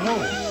a new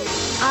home.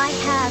 I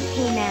have,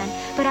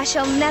 He-Man, but I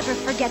shall never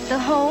forget the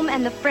home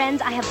and the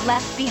friends I have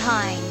left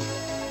behind.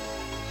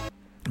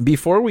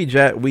 Before we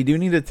jet, we do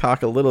need to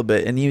talk a little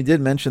bit, and you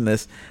did mention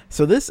this.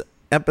 So this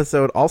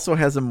episode also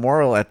has a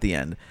moral at the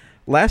end.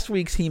 Last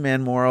week's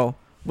He-Man moral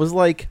was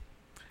like,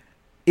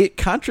 it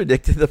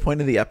contradicted the point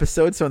of the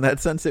episode, so in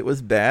that sense it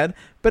was bad,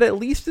 but at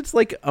least it's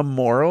like a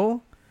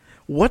moral.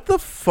 What the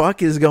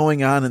fuck is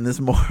going on in this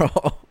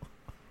moral?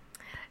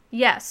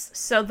 Yes,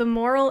 so the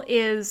moral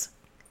is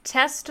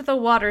test the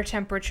water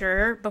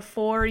temperature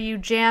before you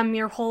jam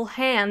your whole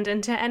hand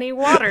into any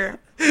water.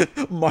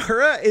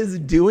 Mara is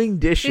doing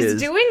dishes.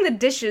 She's doing the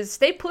dishes.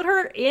 They put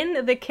her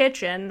in the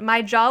kitchen.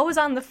 My jaw was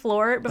on the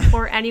floor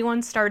before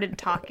anyone started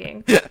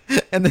talking.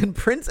 And then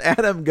Prince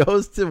Adam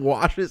goes to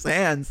wash his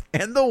hands,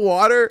 and the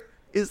water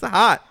is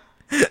hot.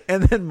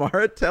 And then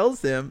Mara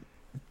tells him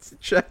to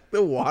check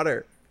the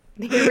water.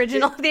 The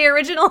original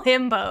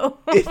himbo.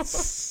 It's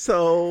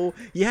so...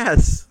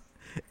 Yes.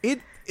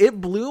 It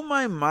blew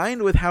my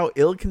mind with how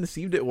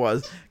ill-conceived it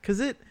was.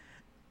 Because it...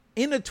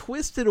 In a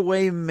twisted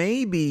way,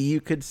 maybe you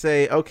could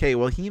say, okay,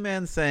 well,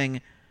 He-Man saying,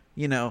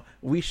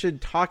 we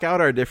should talk out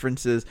our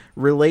differences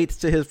relates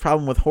to his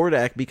problem with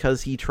Hordak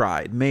because he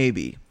tried.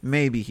 Maybe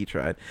he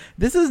tried.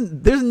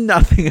 There's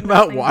nothing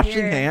about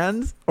washing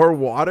hands or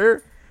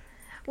water.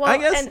 Well, I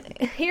guess...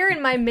 and here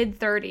in my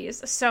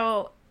mid-30s,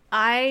 so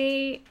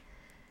I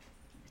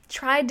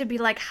tried to be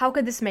like, how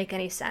could this make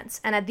any sense?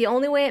 And the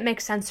only way it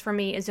makes sense for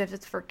me is if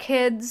it's for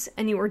kids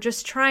and you were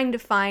just trying to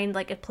find,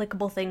 like,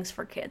 applicable things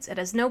for kids. It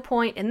has no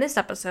point in this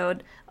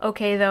episode,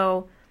 okay,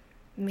 though,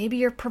 maybe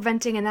you're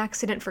preventing an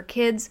accident for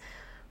kids.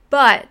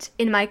 But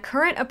in my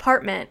current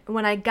apartment,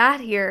 when I got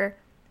here,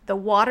 the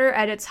water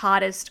at its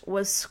hottest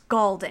was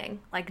scalding,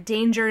 like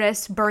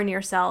dangerous, burn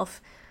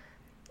yourself.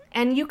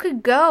 And you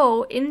could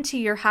go into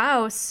your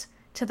house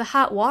to the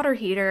hot water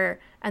heater,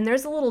 and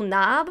there's a little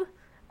knob,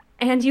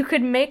 and you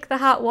could make the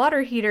hot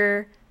water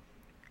heater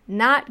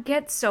not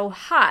get so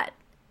hot.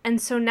 And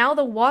so now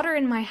the water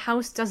in my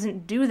house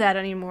doesn't do that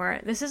anymore.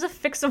 This is a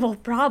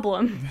fixable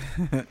problem.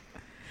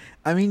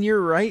 I mean,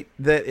 you're right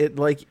that it,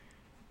 like,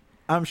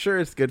 I'm sure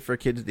it's good for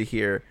kids to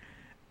hear.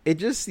 It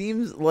just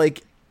seems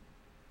like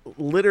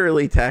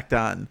literally tacked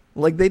on.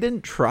 Like, they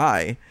didn't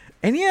try.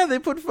 And yeah, they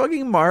put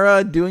fucking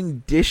Mara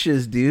doing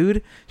dishes,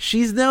 dude.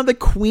 She's now the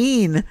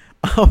queen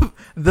of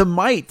the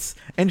mites,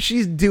 and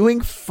she's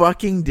doing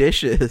fucking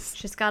dishes.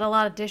 She's got a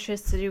lot of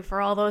dishes to do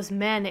for all those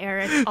men,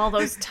 Eric. All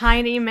those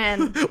tiny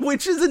men.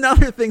 Which is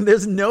another thing.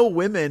 There's no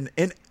women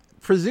in,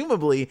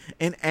 presumably,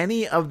 in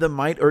any of the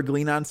mite or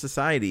Gleanon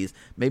societies.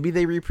 Maybe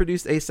they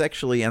reproduced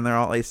asexually and they're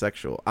all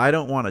asexual. I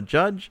don't want to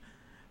judge,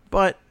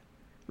 but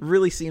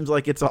really seems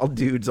like it's all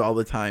dudes all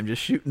the time,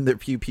 just shooting their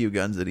pew-pew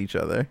guns at each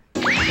other.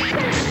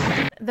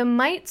 The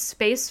Mite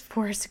Space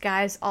Force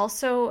guys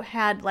also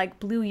had, like,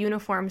 blue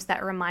uniforms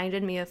that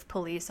reminded me of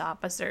police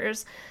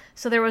officers.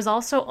 So there was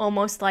also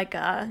almost like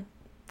a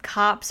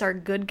cops are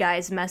good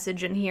guys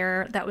message in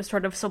here that was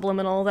sort of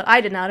subliminal that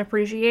I did not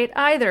appreciate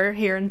either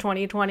here in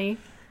 2020.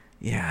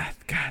 Yeah,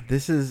 God,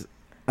 this is...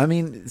 I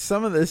mean,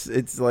 some of this,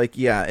 it's like,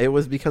 yeah, it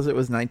was because it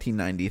was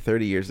 1990,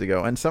 30 years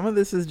ago. And some of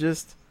this is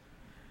just...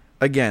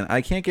 Again,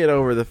 I can't get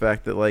over the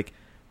fact that, like,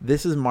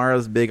 this is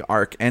Mara's big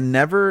arc, and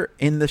never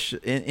in the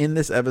in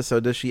this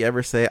episode does she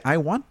ever say, I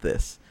want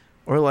this,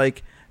 or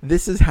like,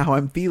 this is how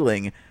I'm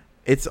feeling.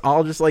 It's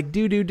all just like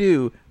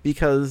do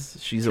because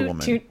she's a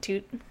woman.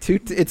 Toot.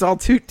 It's all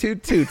toot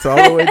toots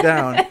all the way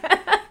down.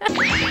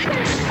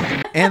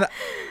 And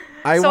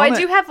I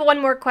do have one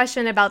more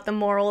question about the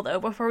moral, though,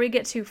 before we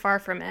get too far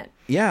from it.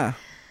 Yeah.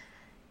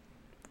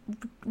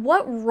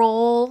 What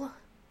role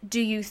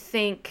do you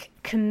think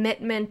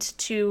commitment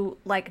to,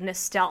 like,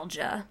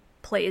 nostalgia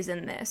plays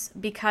in this?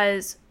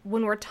 Because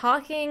when we're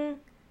talking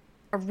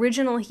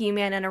original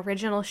He-Man and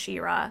original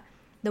She-Ra,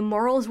 the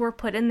morals were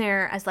put in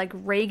there as, like,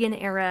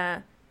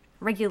 Reagan-era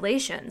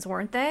regulations,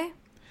 weren't they?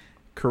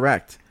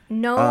 Correct.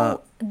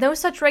 No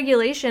such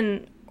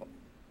regulation,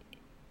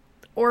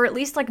 or at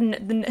least, like,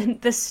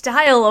 the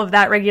style of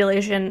that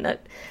regulation,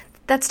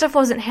 that stuff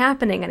wasn't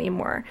happening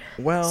anymore.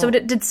 Well, so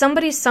did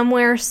somebody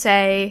somewhere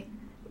say,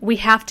 we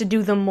have to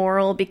do the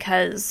moral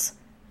because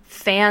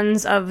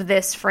fans of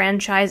this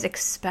franchise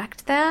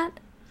expect that?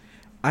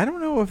 I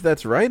don't know if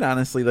that's right,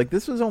 honestly. Like,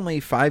 this was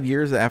only 5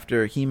 years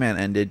after He-Man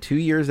ended, 2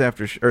 years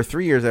after, or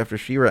 3 years after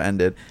She-Ra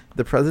ended,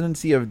 the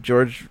presidency of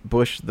George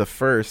Bush the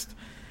First.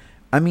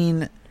 I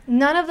mean,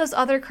 none of those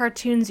other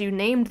cartoons you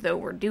named, though,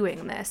 were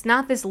doing this.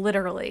 Not this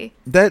literally.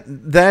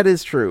 That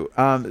is true.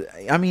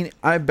 I mean,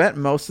 I bet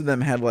most of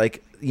them had,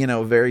 like, you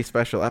know, very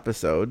special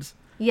episodes.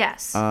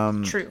 Yes,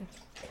 true.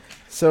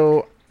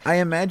 So I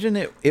imagine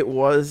it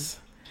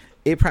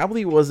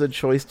probably was a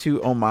choice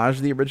to homage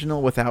the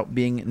original without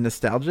being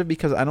nostalgia,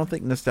 because I don't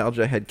think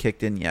nostalgia had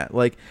kicked in yet.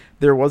 Like,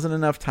 there wasn't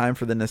enough time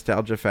for the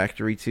nostalgia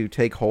factory to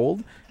take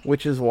hold,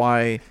 which is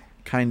why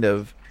kind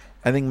of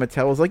I think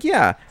Mattel was like,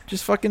 yeah,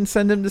 just fucking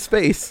send him to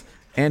space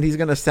and he's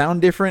going to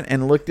sound different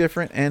and look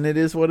different, and it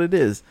is what it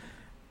is.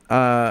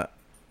 And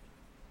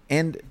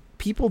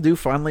people do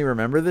fondly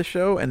remember the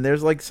show, and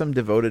there's like some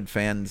devoted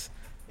fans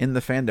in the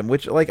fandom,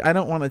 which, like, I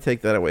don't want to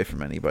take that away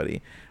from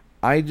anybody.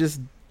 I just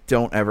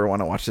don't ever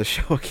want to watch the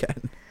show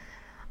again.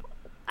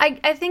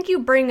 I think you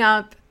bring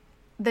up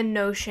the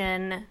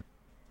notion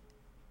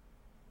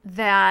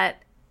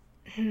that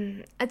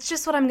it's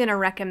just what I'm going to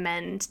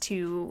recommend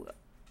to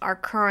our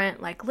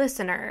current, like,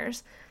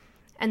 listeners.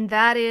 And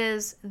that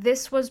is,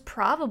 this was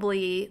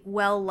probably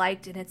well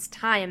liked in its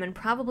time and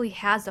probably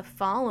has a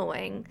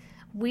following.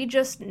 We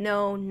just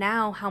know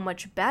now how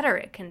much better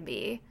it can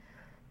be.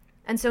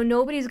 And so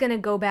nobody's going to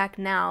go back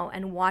now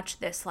and watch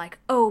this like,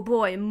 oh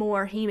boy,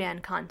 more He-Man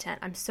content.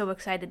 I'm so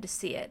excited to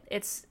see it.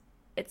 It's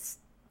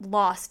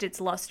lost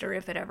its luster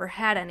if it ever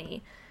had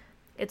any.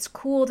 It's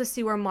cool to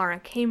see where Mara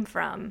came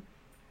from.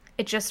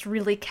 It just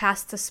really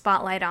casts a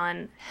spotlight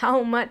on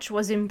how much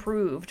was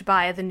improved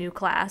by the new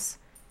class.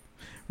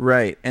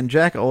 Right. And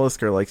Jack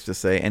Olisker likes to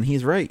say, and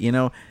he's right, you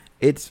know,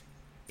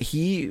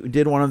 he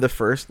did one of the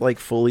first, like,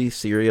 fully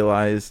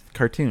serialized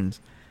cartoons.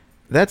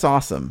 That's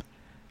awesome.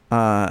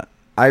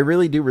 I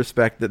really do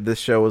respect that this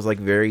show was, like,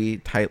 very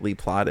tightly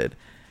plotted.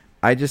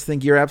 I just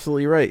think you're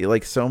absolutely right.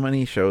 Like, so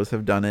many shows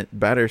have done it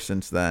better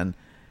since then.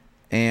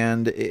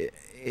 And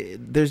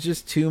there's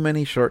just too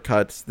many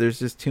shortcuts. There's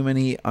just too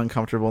many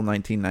uncomfortable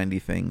 1990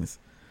 things.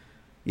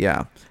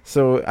 Yeah.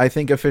 So I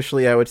think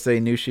officially I would say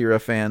new She-Ra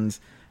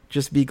fans,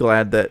 just be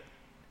glad that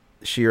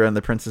She-Ra and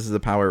the Princesses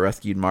of Power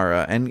rescued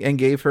Mara and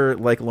gave her,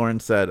 like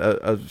Lauren said,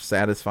 a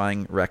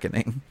satisfying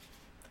reckoning.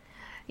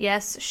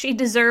 Yes, she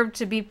deserved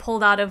to be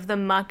pulled out of the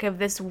muck of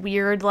this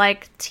weird,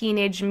 like,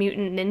 Teenage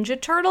Mutant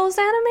Ninja Turtles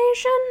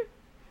animation.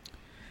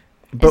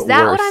 But is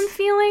that worse. what I'm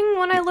feeling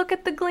when I look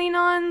at the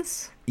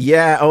Gleanons?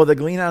 Yeah, oh, the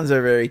Gleanons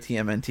are very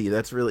TMNT.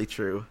 That's really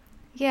true.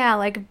 Yeah,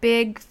 like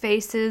big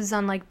faces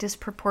on like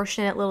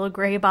disproportionate little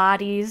gray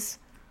bodies.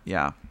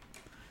 Yeah.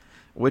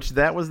 Which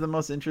that was the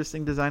most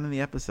interesting design in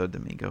the episode to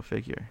me. Go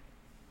figure.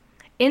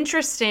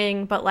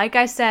 Interesting, but like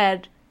I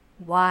said,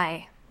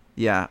 why?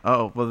 Yeah.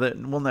 Oh, well,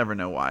 we'll never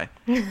know why.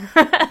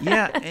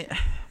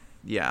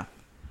 Yeah.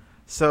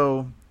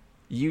 So,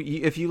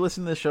 you if you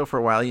listen to the show for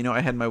a while, you know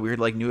I had my weird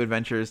like New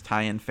Adventures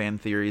tie-in fan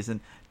theories,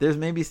 and there's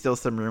maybe still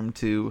some room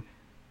to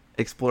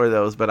explore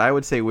those, but I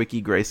would say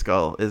Wiki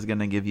Grayskull is going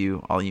to give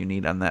you all you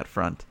need on that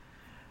front.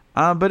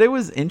 But it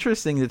was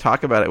interesting to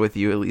talk about it with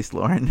you, at least,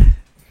 Lauren.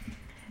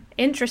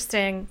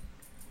 Interesting,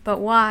 but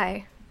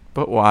why?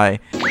 But why?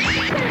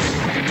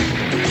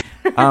 We're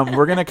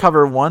going to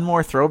cover one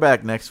more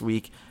throwback next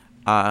week.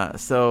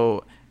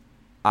 So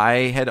I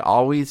had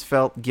always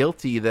felt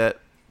guilty that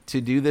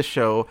to do the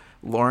show,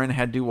 Lauren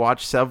had to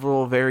watch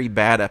several very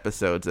bad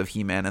episodes of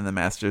He-Man and the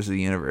Masters of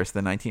the Universe,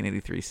 the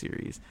 1983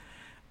 series.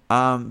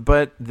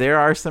 But there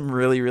are some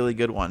really, really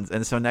good ones.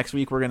 And so next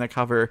week we're going to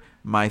cover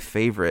my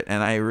favorite,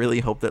 and I really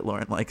hope that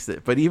Lauren likes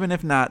it. But even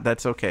if not,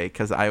 that's okay,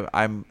 because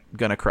I'm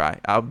going to cry.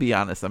 I'll be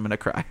honest, I'm going to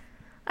cry.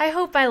 I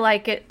hope I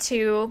like it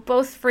too,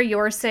 both for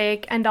your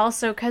sake and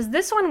also because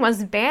this one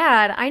was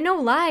bad. I know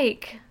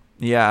like.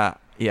 Yeah.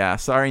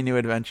 Sorry, New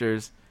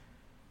Adventures.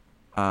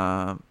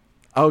 Oh,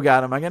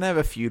 God, am I going to have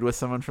a feud with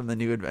someone from the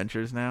New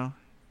Adventures now?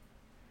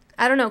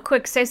 I don't know.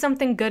 Quick, say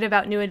something good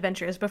about New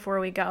Adventures before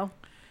we go.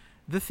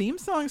 The theme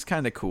song's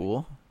kind of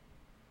cool.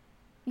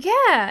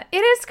 Yeah, it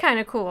is kind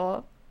of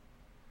cool.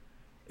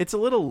 It's a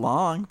little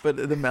long, but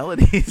the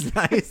melody is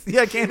nice.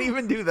 Yeah, I can't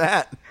even do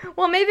that.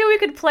 Well, maybe we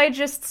could play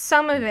just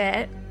some of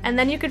it, and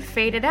then you could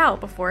fade it out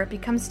before it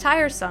becomes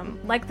tiresome,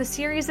 like the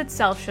series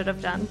itself should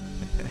have done.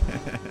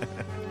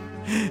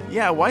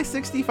 Yeah, why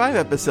 65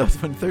 episodes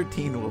when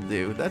 13 will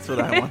do? That's what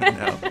I want to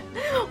know.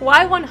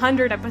 Why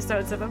 100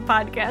 episodes of a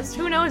podcast?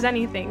 Who knows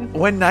anything?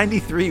 When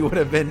 93 would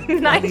have been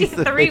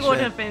 93 would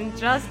have been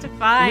just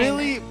fine.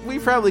 Really? We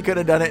probably could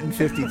have done it in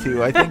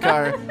 52. I think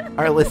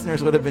our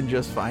listeners would have been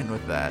just fine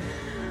with that.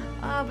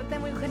 But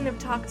then we couldn't have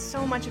talked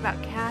so much about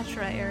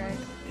Catra, Eric.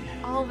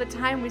 All the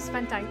time we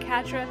spent on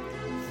Catra,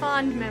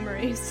 fond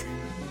memories.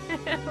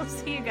 We'll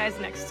see you guys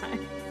next time.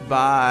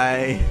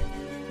 Bye.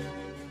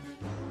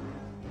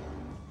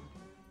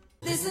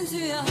 Listen to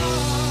your heart.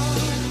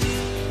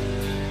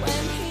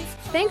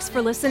 Thanks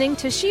for listening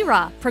to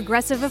She-Ra,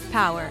 Progressive of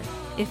Power.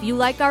 If you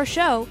like our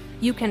show,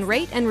 you can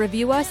rate and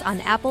review us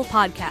on Apple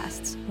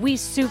Podcasts. We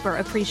super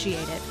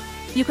appreciate it.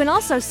 You can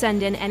also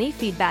send in any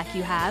feedback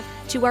you have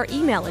to our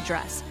email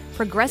address,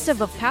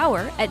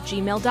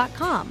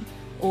 progressiveofpower@gmail.com,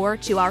 or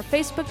to our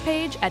Facebook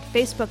page at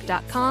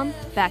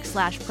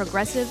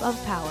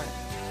facebook.com/progressiveofpower.